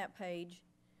box on that page.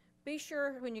 Be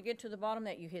sure when you get to the bottom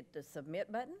that you hit the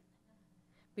submit button.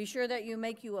 Be sure that you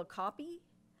make you a copy.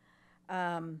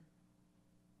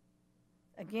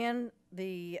 Again,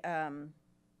 the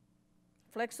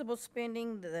flexible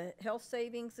spending, the health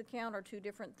savings account are two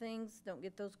different things. Don't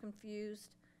get those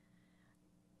confused.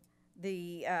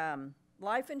 The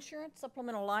life insurance,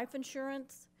 supplemental life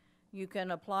insurance, you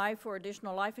can apply for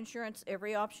additional life insurance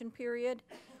every option period.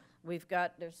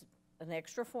 There's an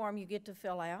extra form you get to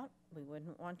fill out. We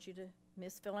wouldn't want you to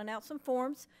miss filling out some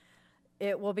forms.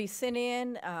 It will be sent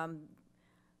in.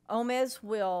 OMES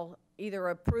will either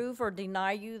approve or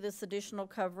deny you this additional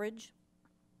coverage.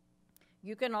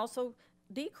 You can also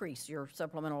decrease your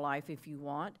supplemental life if you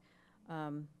want.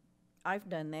 I've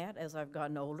done that as I've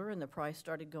gotten older and the price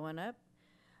started going up.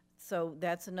 So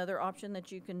that's another option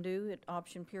that you can do at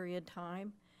option period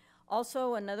time.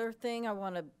 Also, another thing I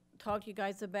want to talk to you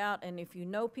guys about, and if you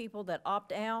know people that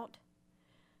opt out,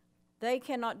 they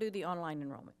cannot do the online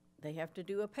enrollment. They have to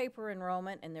do a paper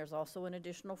enrollment, and there's also an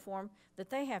additional form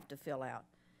that they have to fill out.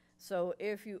 So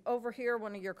if you overhear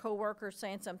one of your coworkers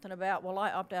saying something about, well,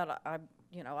 I opt out, I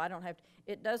don't have to,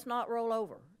 it does not roll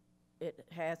over. It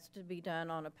has to be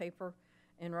done on a paper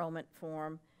enrollment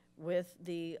form with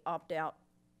the opt-out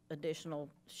additional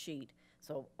sheet.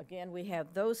 So again, we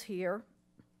have those here.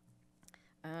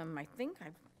 I think I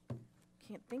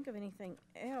can't think of anything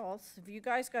else. Have you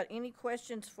guys got any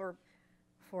questions for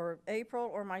April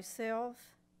or myself?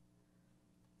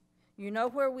 You know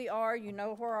where we are. You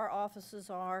know where our offices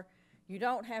are. You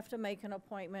don't have to make an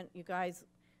appointment. You guys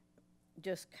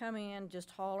just come in, just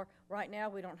holler. Right now,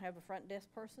 we don't have a front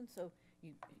desk person, so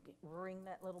you ring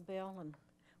that little bell and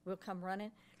we'll come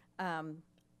running.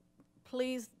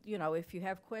 Please, if you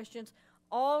have questions,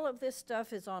 all of this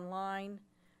stuff is online.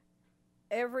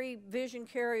 Every vision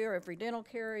carrier, every dental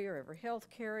carrier, every health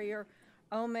carrier,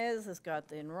 OMES has got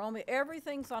the enrollment,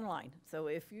 everything's online. So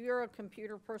if you're a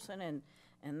computer person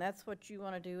and that's what you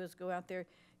want to do is go out there,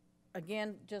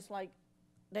 again, just like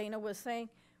Dana was saying,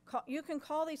 you can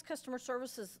call these customer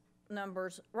services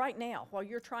numbers right now while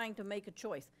you're trying to make a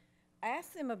choice.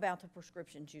 Ask them about the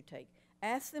prescriptions you take.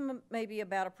 Ask them maybe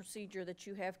about a procedure that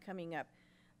you have coming up.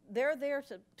 They're there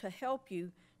to help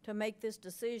you to make this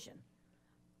decision.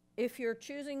 If you're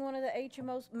choosing one of the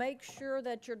HMOs, make sure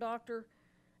that your doctor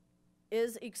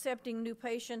is accepting new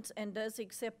patients and does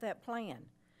accept that plan.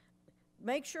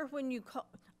 Make sure when you call,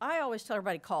 I always tell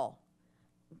everybody call.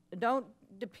 Don't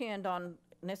depend on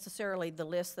necessarily the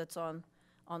list that's on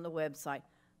the website.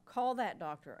 Call that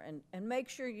doctor and make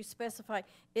sure you specify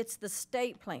it's the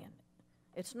state plan.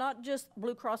 It's not just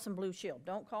Blue Cross and Blue Shield.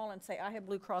 Don't call and say, I have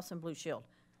Blue Cross and Blue Shield.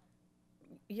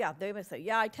 Yeah, they may say,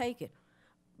 yeah, I take it.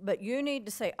 But you need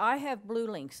to say, I have Blue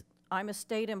Links. I'm a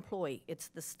state employee. It's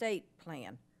the state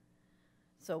plan.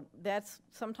 So that's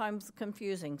sometimes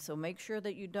confusing, so make sure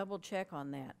that you double check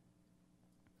on that.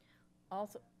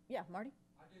 Also, yeah, Marty?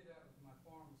 I do that with my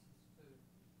pharmacist too.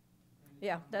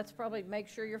 Yeah, that's probably, make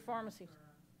sure your pharmacy.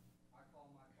 I call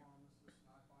my pharmacist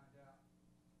and I find out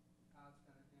how it's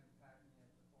going to impact me at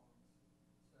the pharmacy.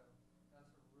 So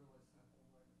that's a really simple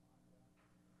way to find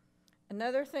out.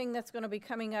 Another thing that's going to be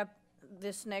coming up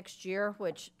this next year,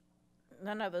 which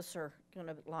none of us are going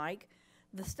to like,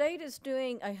 the state is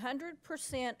doing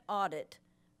 100% audit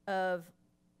of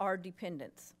our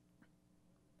dependents.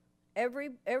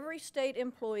 Every state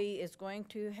employee is going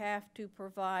to have to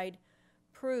provide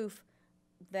proof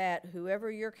that whoever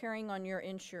you're carrying on your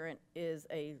insurance is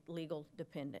a legal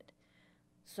dependent.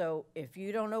 So if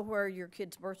you don't know where your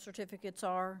kids' birth certificates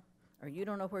are, or you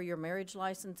don't know where your marriage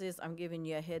license is, I'm giving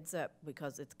you a heads up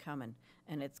because it's coming,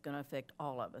 and it's gonna affect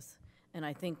all of us. And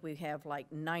I think we have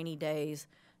like 90 days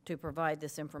to provide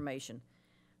this information.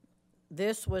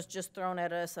 This was just thrown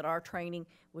at us at our training.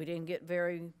 We didn't get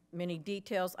very many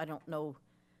details. I don't know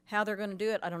how they're gonna do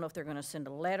it. I don't know if they're gonna send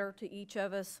a letter to each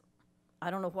of us.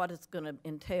 I don't know what it's gonna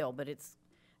entail, but it's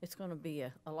gonna be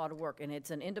a lot of work. And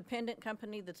it's an independent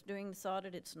company that's doing this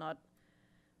audit. It's not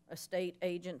a state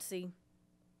agency.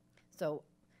 So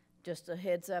just a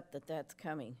heads up that that's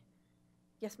coming.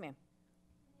 Yes, ma'am.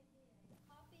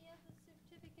 Copy of the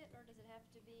certificate, or does it have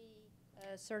to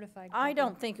be a certified I copy?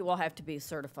 don't think it will have to be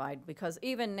certified, because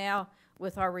even now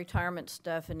with our retirement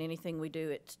stuff and anything we do,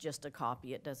 it's just a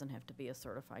copy. It doesn't have to be a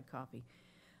certified copy.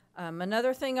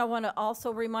 Another thing I want to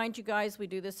also remind you guys, we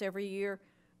do this every year,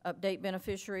 update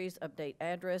beneficiaries, update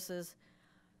addresses.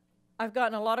 I've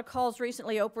gotten a lot of calls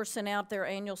recently. Oprah sent out their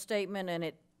annual statement, and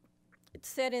it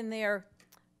said in there,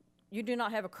 you do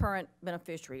not have a current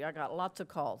beneficiary. I got lots of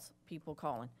calls, people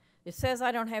calling. It says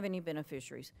I don't have any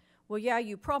beneficiaries. Well, yeah,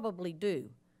 you probably do.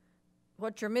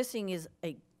 What you're missing is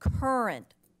a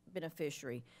current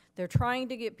beneficiary. They're trying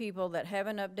to get people that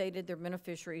haven't updated their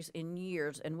beneficiaries in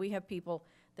years, and we have people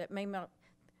that may not,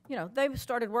 you know, they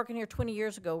started working here 20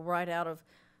 years ago right out of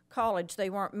college. They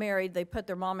weren't married. They put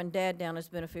their mom and dad down as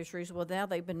beneficiaries. Well, now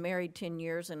they've been married 10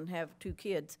 years and have 2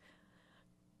 kids.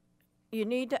 You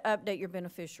need to update your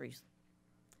beneficiaries.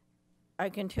 I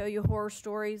can tell you horror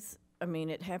stories. I mean,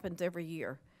 it happens every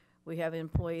year. We have an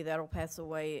employee that'll pass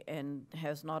away and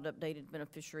has not updated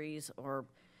beneficiaries or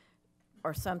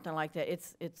something like that.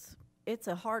 It's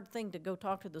a hard thing to go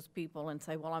talk to those people and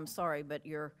say, well, I'm sorry, but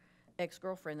your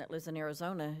ex-girlfriend that lives in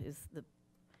Arizona is the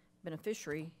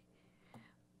beneficiary.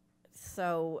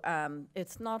 So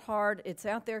it's not hard. It's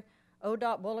out there.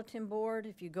 ODOT bulletin board,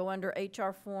 if you go under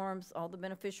HR forms, all the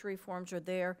beneficiary forms are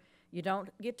there. You don't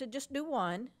get to just do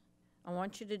one. I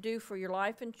want you to do for your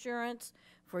life insurance,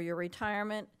 for your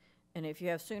retirement, and if you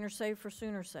have Sooner Save for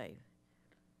Sooner Save.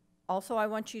 Also, I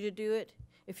want you to do it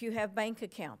if you have bank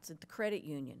accounts at the credit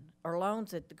union or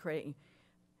loans at the credit union.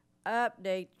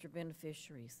 Update your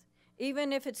beneficiaries.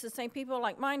 Even if it's the same people,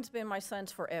 like mine's been my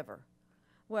son's forever.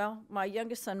 Well, my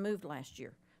youngest son moved last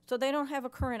year, so they don't have a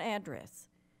current address.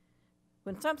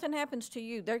 When something happens to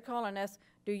you, they're calling us,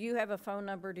 do you have a phone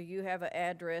number, do you have an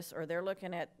address, or they're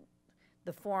looking at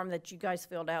the form that you guys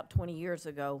filled out 20 years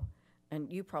ago,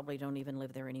 and you probably don't even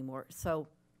live there anymore. So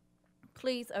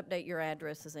please update your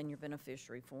addresses and your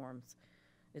beneficiary forms.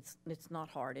 It's not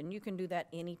hard, and you can do that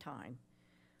anytime.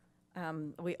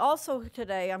 We also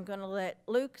today, I'm going to let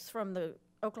Luke's from the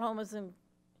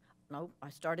I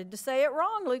started to say it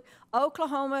wrong, Luke.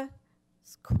 Oklahoma's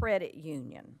Credit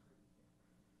Union.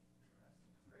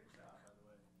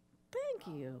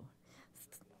 Thank you.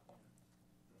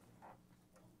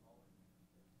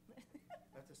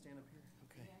 Have to stand up here?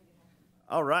 Okay.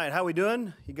 All right, how we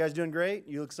doing? You guys doing great?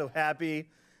 You look so happy.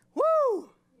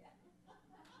 Woo!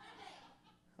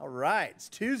 All right, it's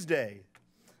Tuesday.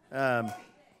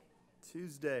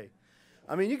 Tuesday.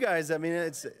 I mean, you guys, I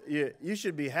mean, you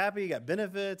should be happy. You got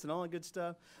benefits and all that good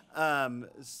stuff.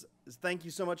 Thank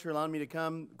you so much for allowing me to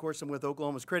come. Of course, I'm with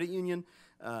Oklahoma's Credit Union.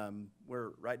 We're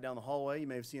right down the hallway. You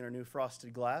may have seen our new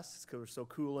frosted glass. It's 'cause we're so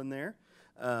cool in there.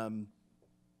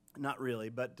 Not really,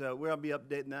 but we'll be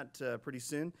updating that pretty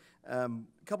soon. A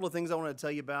couple of things I want to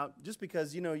tell you about, just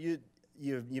because, you know, you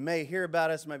may hear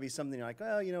about us. It might be something you're like,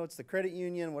 well, you know, it's the credit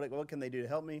union. What can they do to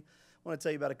help me? I want to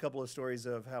tell you about a couple of stories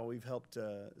of how we've helped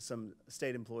some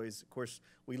state employees. Of course,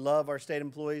 we love our state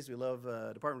employees. We love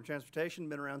Department of Transportation,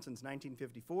 been around since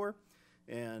 1954,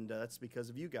 and that's because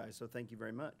of you guys, so thank you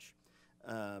very much.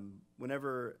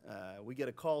 Whenever we get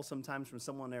a call sometimes from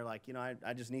someone, they're like, you know,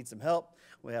 I just need some help.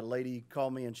 We had a lady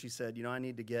call me, and she said, you know, I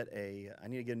need to get a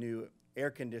new air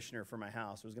conditioner for my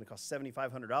house. It was going to cost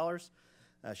 $7,500.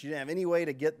 She didn't have any way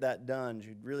to get that done.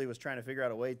 She really was trying to figure out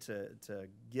a way to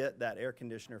get that air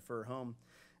conditioner for her home.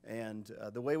 And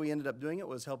the way we ended up doing it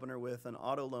was helping her with an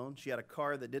auto loan. She had a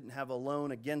car that didn't have a loan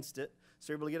against it,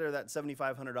 so we were able to get her that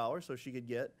 $7,500 so she could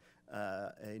get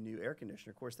a new air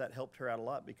conditioner. Of course, that helped her out a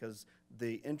lot because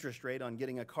the interest rate on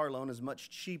getting a car loan is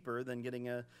much cheaper than getting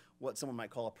what someone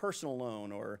might call a personal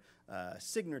loan or a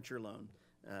signature loan.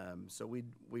 So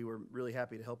we were really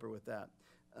happy to help her with that.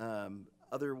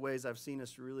 Other ways I've seen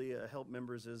us really help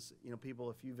members is, you know, people,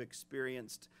 if you've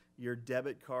experienced your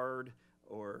debit card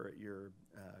or your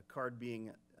card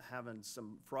having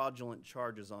some fraudulent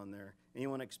charges on there.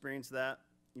 Anyone experienced that?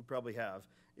 You probably have.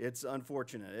 It's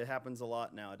unfortunate. It happens a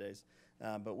lot nowadays.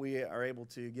 but we are able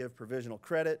to give provisional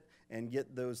credit and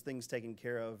get those things taken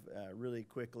care of really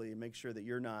quickly and make sure that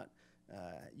you're not,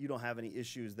 you don't have any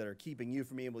issues that are keeping you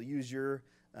from being able to use your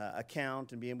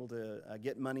account and be able to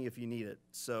get money if you need it.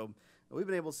 So we've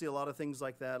been able to see a lot of things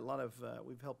like that.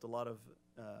 We've helped a lot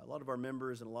of our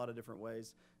members in a lot of different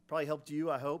ways. Probably helped you,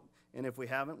 I hope. And if we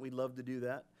haven't, we'd love to do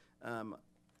that.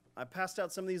 I passed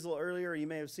out some of these a little earlier. You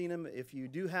may have seen them. If you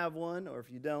do have one, or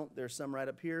if you don't, there's some right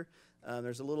up here.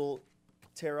 There's a little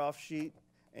tear-off sheet.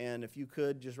 And if you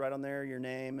could, just write on there your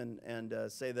name and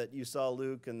say that you saw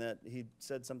Luke and that he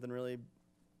said something really,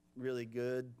 really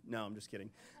good. No, I'm just kidding.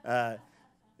 Yeah,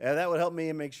 that would help me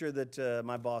and make sure that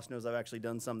my boss knows I've actually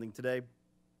done something today.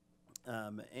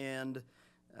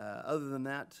 Other than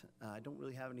that, I don't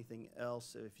really have anything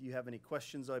else. If you have any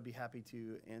questions, I'd be happy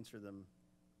to answer them.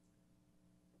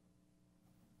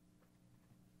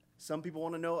 Some people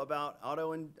want to know about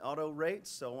auto rates,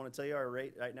 so I want to tell you our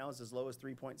rate right now is as low as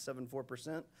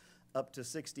 3.74% up to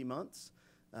 60 months.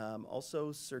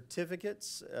 Also,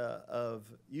 certificates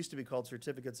used to be called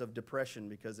certificates of depression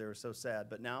because they were so sad,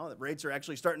 but now the rates are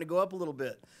actually starting to go up a little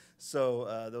bit.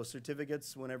 So those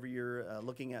certificates, whenever you're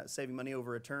looking at saving money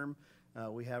over a term,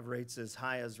 we have rates as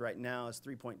high as right now as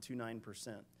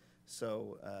 3.29%.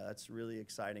 So that's really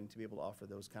exciting to be able to offer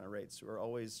those kind of rates. We're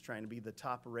always trying to be the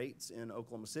top rates in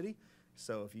Oklahoma City.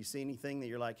 So if you see anything that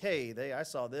you're like, hey, I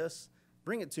saw this,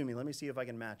 bring it to me. Let me see if I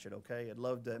can match it, okay? I'd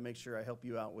love to make sure I help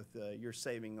you out with your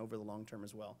saving over the long term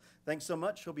as well. Thanks so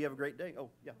much. Hope you have a great day. Oh,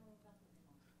 yeah.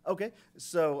 Okay,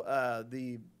 so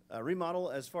the remodel,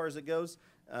 as far as it goes,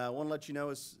 I want to let you know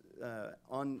is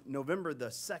on November the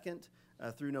 2nd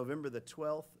through November the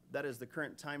 12th. That is the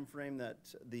current time frame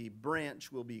that the branch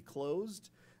will be closed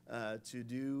to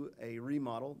do a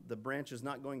remodel. The branch is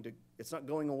not going to, it's not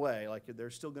going away. Like,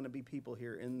 there's still going to be people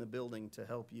here in the building to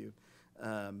help you.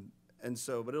 But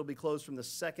it'll be closed from the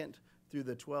 2nd through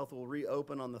the 12th. We'll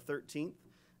reopen on the 13th.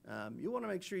 You want to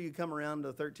make sure you come around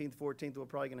the 13th, 14th. We're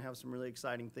probably going to have some really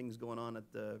exciting things going on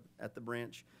at the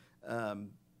branch.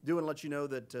 Do want to let you know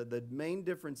that the main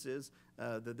difference is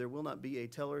that there will not be a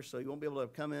teller, so you won't be able to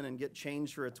come in and get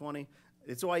change for a 20.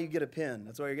 It's why you get a pen.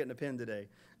 That's why you're getting a pen today.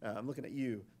 I'm looking at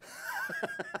you.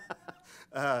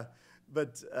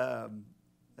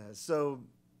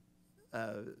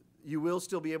 You will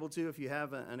still be able to, if you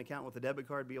have an account with a debit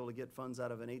card, be able to get funds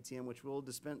out of an ATM, which will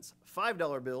dispense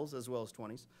 $5 bills as well as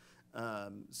 20s.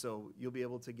 So you'll be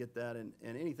able to get that, and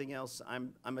anything else.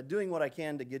 I'm doing what I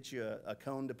can to get you a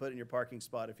cone to put in your parking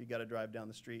spot if you got to drive down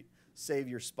the street. Save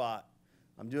your spot.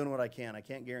 I'm doing what I can. I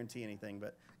can't guarantee anything,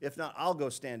 but if not, I'll go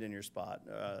stand in your spot.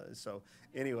 So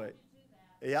anyway,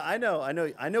 yeah, I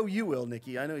know you will,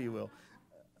 Nikki. I know you will.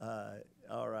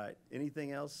 All right.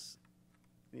 Anything else?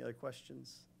 Any other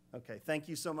questions? Okay. Thank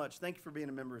you so much. Thank you for being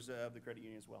a member of the credit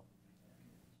union as well.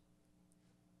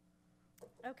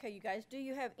 Okay, you guys, do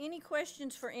you have any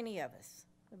questions for any of us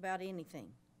about anything?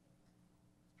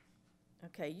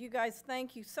 Okay, you guys,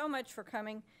 thank you so much for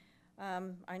coming.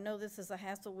 I know this is a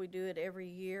hassle. We do it every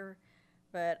year,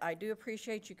 but I do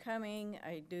appreciate you coming.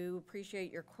 I do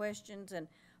appreciate your questions, and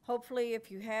hopefully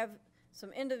if you have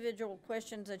some individual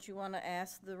questions that you want to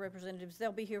ask the representatives,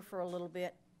 they'll be here for a little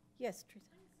bit. Yes, Teresa.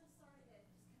 I'm so sorry to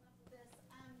just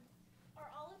come up with this.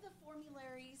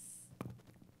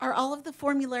 Are all of the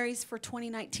formularies for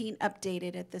 2019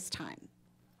 updated at this time?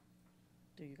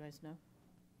 Do you guys know?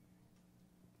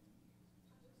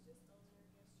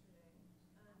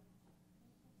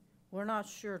 We're not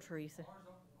sure, Teresa. Ours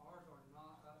are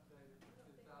not updated for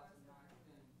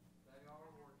 2019. They are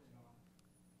working on it.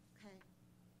 Okay.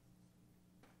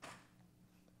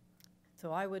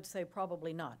 So I would say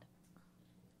probably not.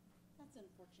 That's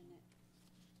unfortunate.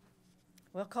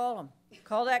 Well, call them.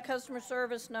 Call that customer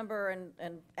service number and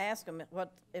ask them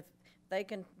what, if they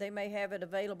may have it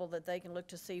available that they can look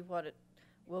to see what it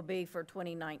will be for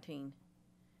 2019.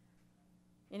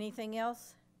 Anything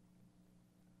else?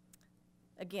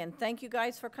 Again, thank you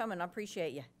guys for coming. I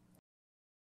appreciate you.